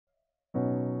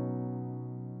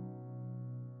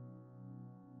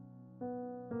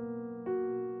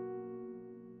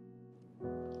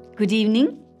Good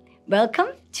evening. Welcome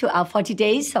to our 40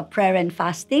 days of prayer and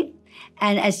fasting.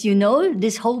 And as you know,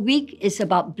 this whole week is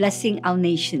about blessing our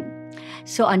nation.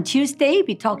 So on Tuesday,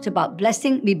 we talked about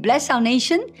blessing. We bless our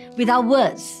nation with our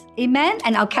words. Amen.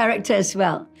 And our character as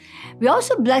well. We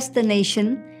also bless the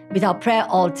nation with our prayer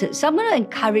altars. So I'm going to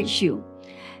encourage you.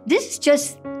 This is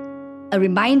just a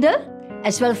reminder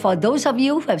as well for those of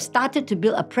you who have started to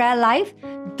build a prayer life.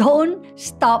 Don't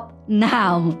stop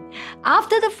now.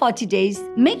 After the 40 days,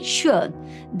 make sure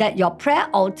that your prayer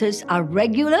altars are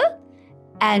regular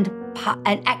and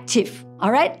active.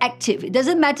 All right? Active. It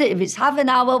doesn't matter if it's half an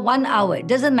hour, 1 hour. It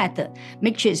doesn't matter.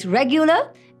 Make sure it's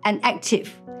regular and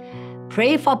active.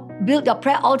 Build your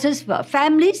prayer altars for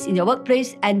families in your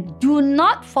workplace, and do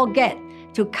not forget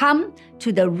to come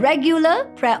to the regular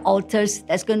prayer altars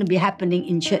that's going to be happening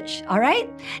in church. All right?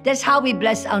 That's how we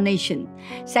bless our nation.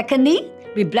 Secondly,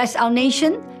 we bless our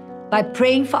nation by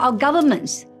praying for our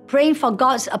governments, praying for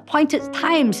God's appointed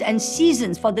times and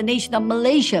seasons for the nation of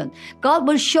Malaysia. God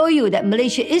will show you that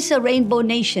Malaysia is a rainbow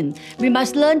nation. We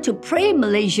must learn to pray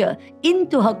Malaysia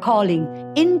into her calling,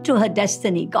 into her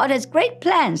destiny. God has great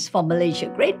plans for Malaysia,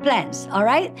 great plans, all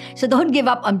right? So don't give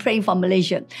up on praying for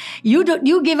Malaysia. You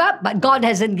give up, but God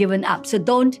hasn't given up, so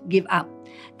don't give up.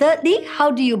 Thirdly,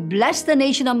 how do you bless the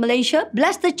nation of Malaysia?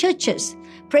 Bless the churches.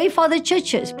 Pray for the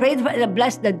churches.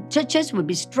 Bless the churches will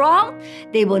be strong.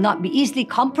 They will not be easily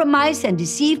compromised and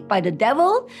deceived by the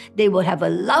devil. They will have a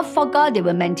love for God. They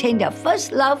will maintain their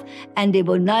first love, and they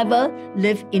will never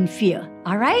live in fear.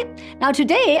 All right? Now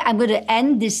today, I'm going to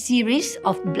end this series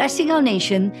of blessing our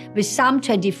nation with Psalm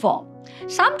 24.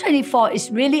 Psalm 24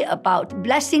 is really about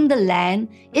blessing the land,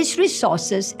 its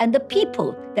resources, and the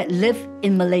people that live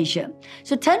in Malaysia.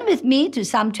 So turn with me to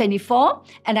Psalm 24,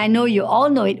 and I know you all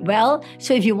know it well.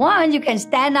 So if you want, you can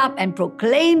stand up and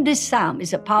proclaim this psalm.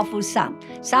 It's a powerful psalm.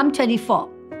 Psalm 24.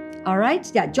 All right?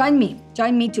 Yeah, join me.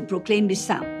 Join me to proclaim this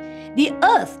psalm. The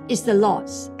earth is the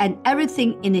Lord's and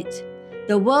everything in it,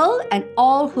 the world and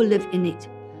all who live in it.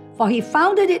 For he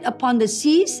founded it upon the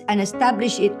seas and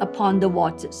established it upon the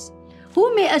waters.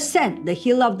 Who may ascend the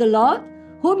hill of the Lord?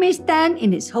 Who may stand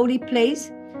in his holy place?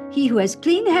 He who has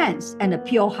clean hands and a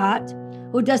pure heart,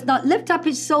 who does not lift up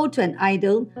his soul to an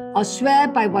idol or swear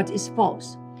by what is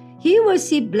false. He will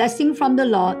see blessing from the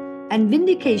Lord and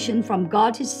vindication from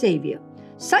God his Savior.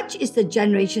 Such is the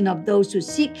generation of those who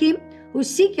seek him, who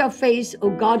seek your face, O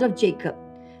God of Jacob.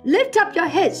 Lift up your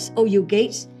heads, O you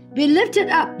gates. Be lifted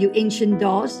up, you ancient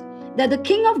doors, that the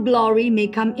King of glory may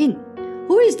come in.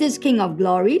 Who is this King of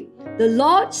glory? The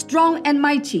Lord strong and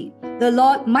mighty, the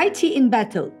Lord mighty in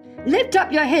battle. Lift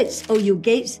up your heads, O you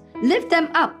gates, lift them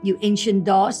up, you ancient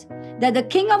doors, that the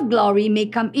King of glory may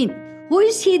come in. Who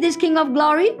is he, this King of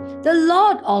glory? The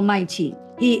Lord Almighty.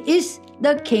 He is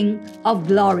the King of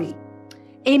glory.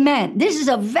 Amen. This is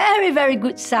a very, very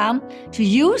good psalm to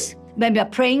use when we are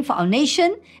praying for our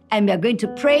nation, and we are going to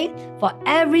pray for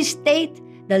every state,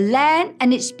 the land,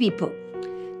 and its people.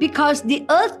 Because the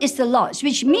earth is the Lord's,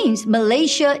 which means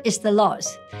Malaysia is the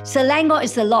Lord's. Selangor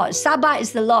is the Lord's. Sabah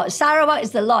is the Lord's. Sarawak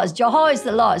is the Lord's. Johor is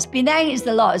the Lord's. Penang is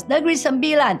the Lord's. Negeri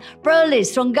Sembilan,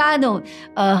 Perlis, Terengganu,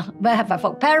 where have I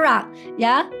forgotten? Perak,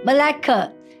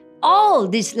 Malacca. All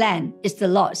this land is the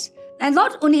Lord's. And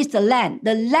not only is the land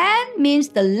means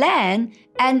the land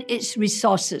and its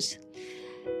resources.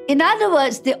 In other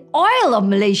words, the oil of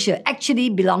Malaysia actually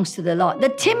belongs to the Lord. The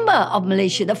timber of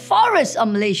Malaysia, the forest of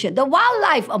Malaysia, the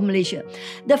wildlife of Malaysia.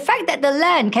 The fact that the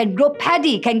land can grow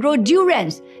paddy, can grow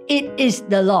durians, it is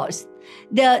the Lord's.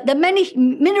 The many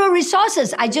mineral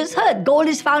resources, I just heard, gold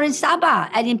is found in Sabah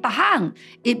and in Pahang.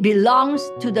 It belongs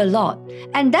to the Lord.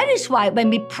 And that is why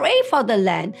when we pray for the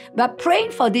land, we're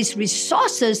praying for these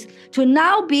resources to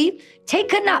now be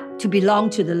taken up to belong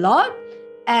to the Lord,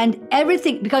 and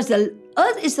everything, because the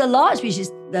earth is the Lord's, which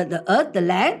is the earth, the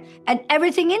land, and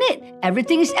everything in it.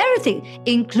 Everything is everything,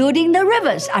 including the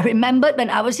rivers. I remembered when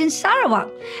I was in Sarawak,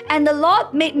 and the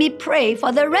Lord made me pray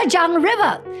for the Rejang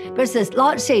River, because the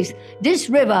Lord says, this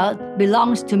river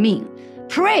belongs to me.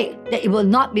 Pray that it will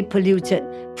not be polluted.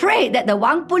 Pray that the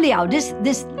Wang Puliao,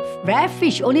 this rare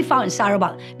fish only found in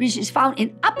Sarawak, which is found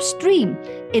in upstream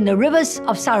in the rivers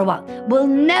of Sarawak, will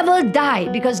never die,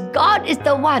 because God is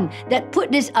the one that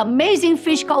put this amazing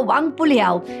fish called Wang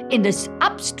Puliao in the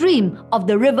upstream of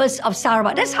the rivers of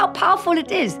Sarawak. That's how powerful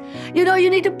it is. You know, you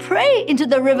need to pray into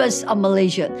the rivers of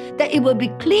Malaysia that it will be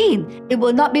clean, it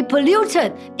will not be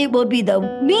polluted, it will be the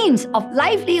means of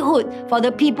livelihood for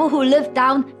the people who live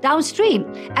downstream.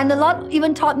 And the Lord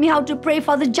even taught me how to pray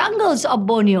for the jungles of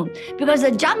Borneo, because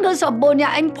the jungles of Borneo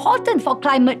are important for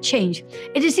climate change.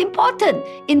 It is important.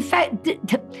 In fact,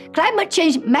 climate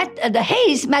change, the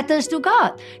haze matters to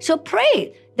God. So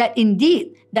pray that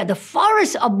indeed, that the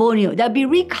forests of Borneo, there'll be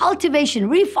recultivation,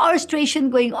 reforestation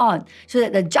going on, so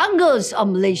that the jungles of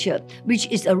Malaysia, which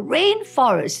is a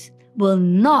rainforest, will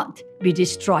not be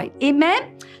destroyed.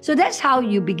 Amen? So that's how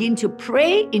you begin to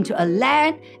pray into a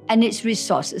land and its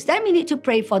resources. Then we need to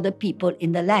pray for the people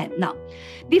in the land. Now,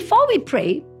 before we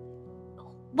pray,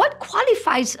 what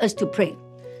qualifies us to pray?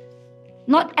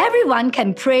 Not everyone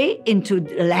can pray into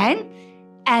the land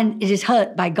and it is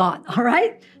heard by God, all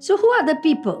right? So who are the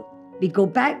people? We go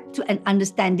back to an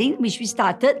understanding which we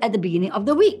started at the beginning of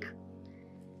the week.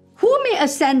 Who may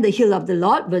ascend the hill of the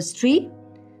Lord? Verse 3.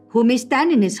 Who may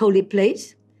stand in his holy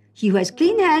place? He who has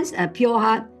clean hands and a pure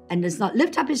heart and does not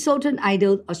lift up his soul to an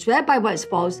idol or swear by what is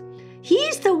false, he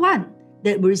is the one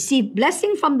that will receive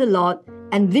blessing from the Lord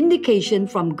and vindication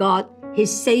from God, his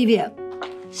Savior.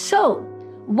 So,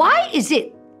 why is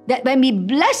it that when we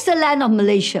bless the land of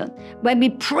Malaysia, when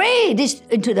we pray this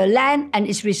into the land and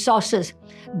its resources,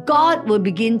 God will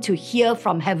begin to hear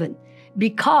from heaven?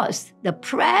 Because the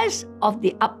prayers of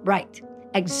the upright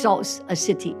exalts a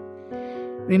city.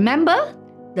 Remember,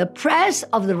 the prayers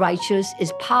of the righteous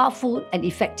is powerful and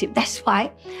effective. That's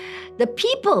why the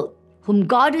people whom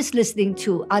God is listening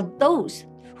to are those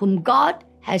whom God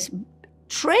has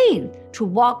trained to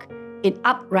walk in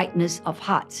uprightness of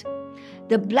heart.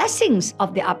 The blessings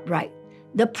of the upright,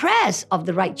 the prayers of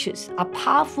the righteous are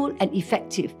powerful and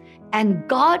effective. And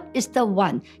God is the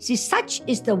one. See, such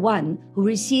is the one who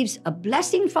receives a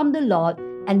blessing from the Lord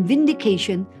and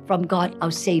vindication from God,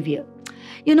 our Savior.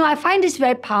 You know, I find this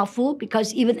very powerful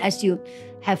because even as you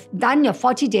have done your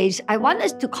 40 days, I want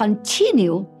us to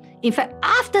continue. In fact,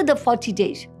 after the 40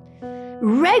 days,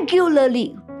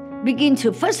 regularly begin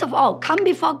to, first of all, come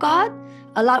before God,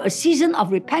 allow a season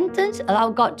of repentance, allow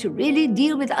God to really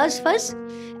deal with us first,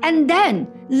 and then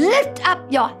lift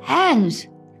up your hands.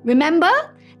 Remember,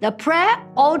 the prayer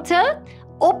altar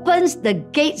opens the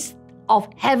gates of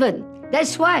heaven.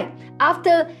 That's why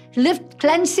after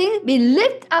cleansing, we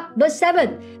lift up, verse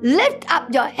 7, lift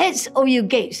up your heads, O you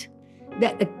gates,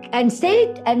 and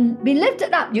say, and be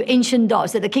lifted up, you ancient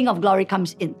doors, that the King of Glory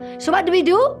comes in. So what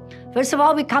do? First of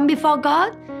all, we come before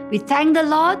God. We thank the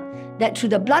Lord that through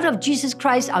the blood of Jesus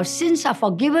Christ, our sins are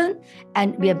forgiven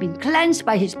and we have been cleansed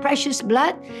by His precious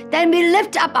blood. Then we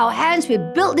lift up our hands, we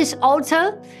build this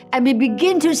altar, and we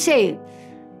begin to say,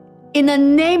 in the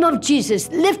name of Jesus,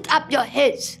 lift up your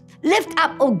heads. Lift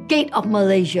up, O gate of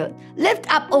Malaysia.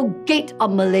 Lift up, O gate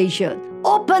of Malaysia.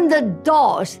 Open the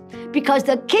doors because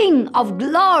the King of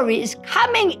Glory is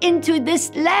coming into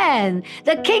this land.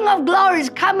 The King of Glory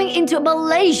is coming into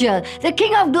Malaysia. The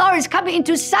King of Glory is coming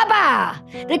into Sabah.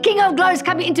 The King of Glory is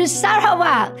coming into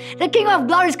Sarawak. The King of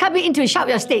Glory is coming into, shout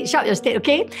your state,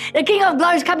 okay? The King of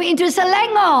Glory is coming into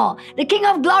Selangor. The King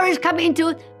of Glory is coming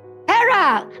into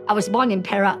Perak. I was born in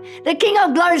Perak. The King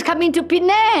of Glory is coming to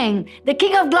Penang. The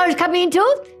King of Glory is coming to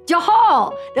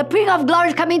Johor. The King of Glory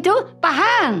is coming to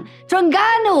Pahang,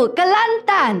 Terengganu,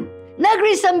 Kelantan,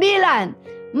 Negeri Sembilan,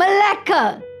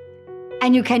 Malacca.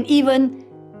 And you can even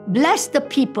bless the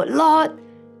people. Lord,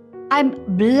 I'm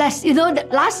blessed. You know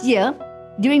that last year,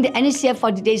 during the NSCF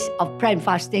 40 days of prayer and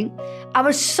fasting, I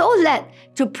was so led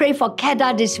to pray for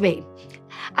Kedah this way.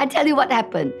 I tell you what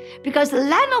happened. Because the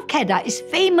land of Kedah is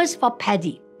famous for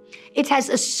paddy. It has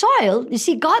a soil. You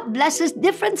see, God blesses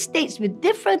different states with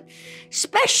different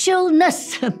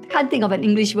specialness. Can't think of an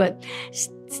English word.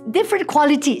 Different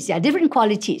qualities. Different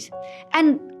qualities.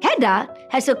 And Kedah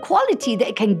has a quality that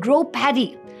it can grow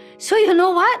paddy. So you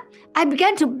know what? I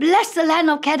began to bless the land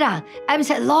of Kedah. I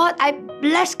said, Lord, I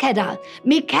bless Kedah.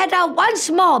 May Kedah once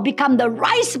more become the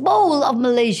rice bowl of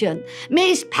Malaysia.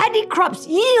 May its paddy crops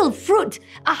yield fruit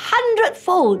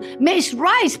 100-fold. May its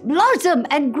rice blossom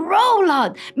and grow,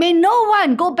 Lord. May no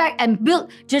one go back and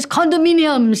build just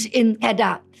condominiums in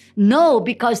Kedah. No,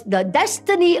 because the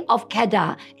destiny of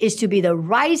Kedah is to be the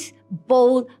rice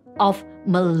bowl of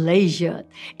Malaysia.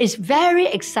 It's very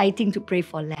exciting to pray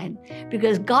for land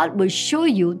because God will show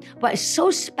you what is so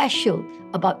special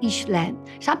about each land.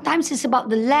 Sometimes it's about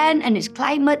the land and its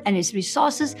climate and its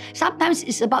resources. Sometimes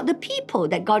it's about the people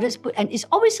that God has put, and it's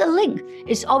always a link.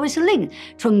 It's always a link.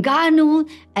 Terengganu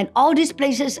and all these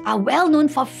places are well known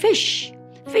for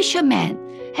fishermen.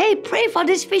 Hey, pray for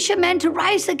these fishermen to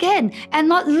rise again and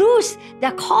not lose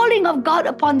the calling of God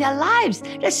upon their lives.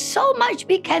 There's so much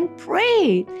we can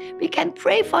pray. We can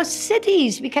pray for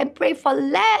cities. We can pray for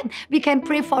land. We can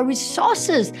pray for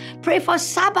resources. Pray for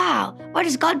Sabah. What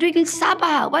is God doing in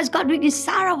Sabah? What is God doing in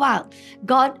Sarawak?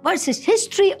 God, what is His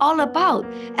history all about?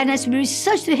 And as we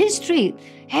research the history,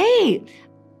 hey,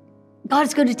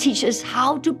 God's going to teach us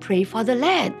how to pray for the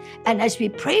land. And as we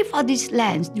pray for these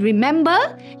lands, remember,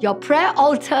 your prayer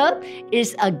altar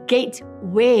is a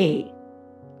gateway.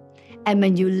 And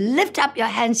when you lift up your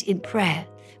hands in prayer,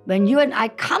 when you and I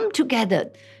come together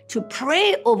to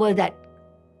pray over that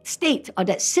state or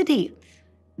that city,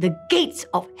 the gates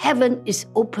of heaven is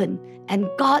open, and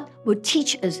God will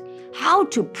teach us how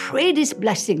to pray this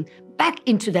blessing back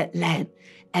into that land.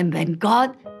 And when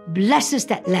God blesses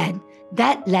that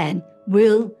land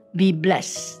will be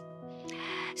blessed.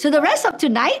 So the rest of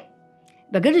tonight,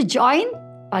 we're going to join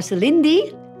Pastor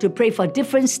Lindy to pray for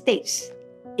different states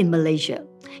in Malaysia.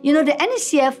 You know, the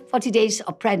NSCF 40 Days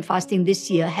of Prayer and Fasting this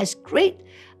year has great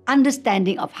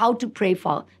understanding of how to pray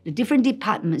for the different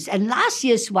departments. And last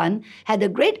year's one had a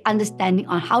great understanding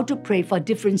on how to pray for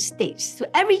different states. So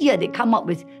every year they come up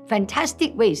with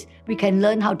fantastic ways we can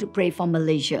learn how to pray for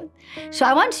Malaysia. So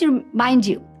I want to remind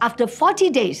you, after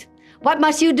 40 days, what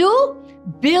must you do?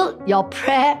 Build your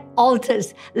prayer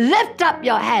altars. Lift up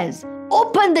your hands.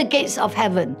 Open the gates of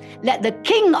heaven. Let the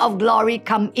King of Glory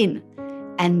come in.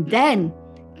 And then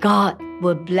God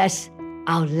will bless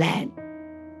our land.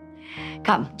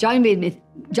 Come, join me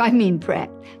in prayer.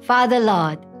 Father,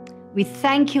 Lord, we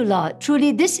thank you, Lord.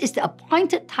 Truly, this is the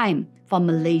appointed time for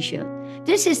Malaysia.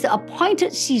 This is the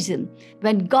appointed season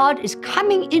when God is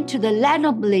coming into the land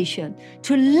of Malaysia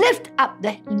to lift up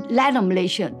the land of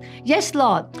Malaysia. Yes,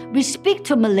 Lord, we speak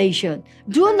to Malaysia.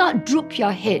 Do not droop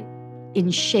your head in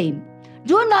shame.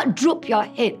 Do not droop your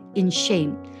head in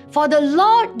shame. For the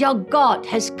Lord your God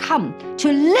has come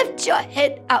to lift your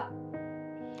head up.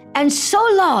 And so,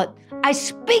 Lord, I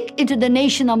speak into the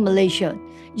nation of Malaysia.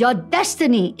 Your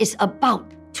destiny is about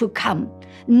to come.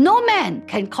 No man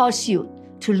can cause you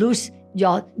to lose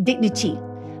your dignity.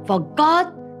 For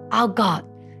God, our God,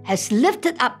 has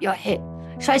lifted up your head.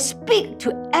 So I speak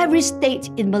to every state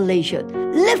in Malaysia.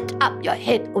 Lift up your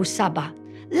head, O Sabah.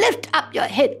 Lift up your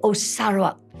head, O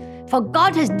Sarawak. For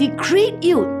God has decreed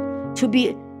you to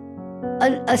be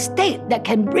a state that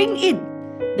can bring in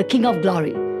the King of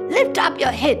Glory. Lift up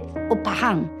your head, O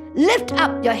Pahang. Lift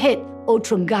up your head, O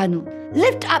Terengganu.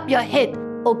 Lift up your head,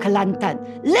 O Kelantan.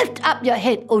 Lift up your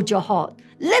head, O Johor.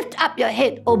 Lift up your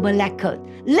head, O Malacca.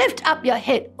 Lift up your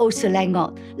head, O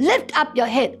Selangor. Lift up your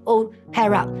head, O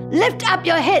Perak. Lift up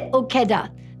your head, O Kedah.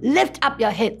 Lift up your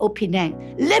head, O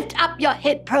Penang. Lift up your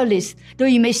head, Perlis. Though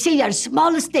you may say you're a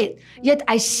smaller state, yet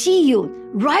I see you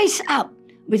rise up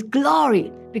with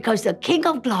glory, because the King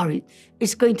of Glory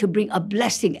is going to bring a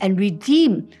blessing and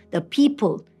redeem the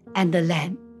people and the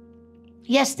land.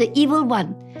 Yes, the evil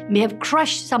one may have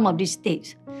crushed some of these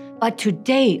states, but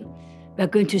today we're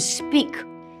going to speak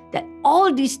that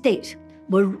all these states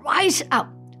will rise up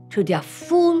to their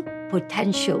full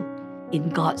potential in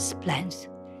God's plans.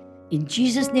 In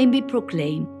Jesus' name we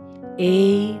proclaim,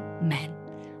 Amen.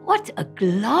 What a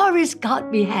glorious God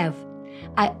we have.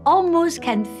 I almost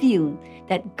can feel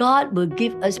that God will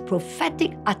give us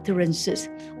prophetic utterances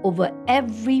over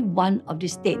every one of the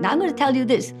states. Now I'm going to tell you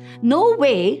this. No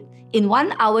way in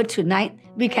 1 hour tonight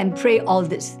we can pray all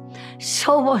this.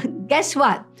 So guess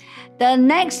what? The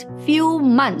next few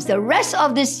months, the rest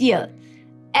of this year,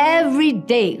 every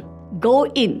day, go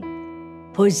in,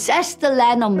 possess the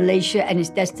land of Malaysia and its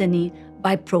destiny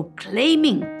by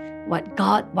proclaiming what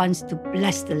God wants to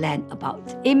bless the land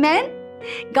about. Amen?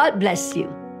 God bless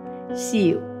you. See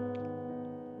you.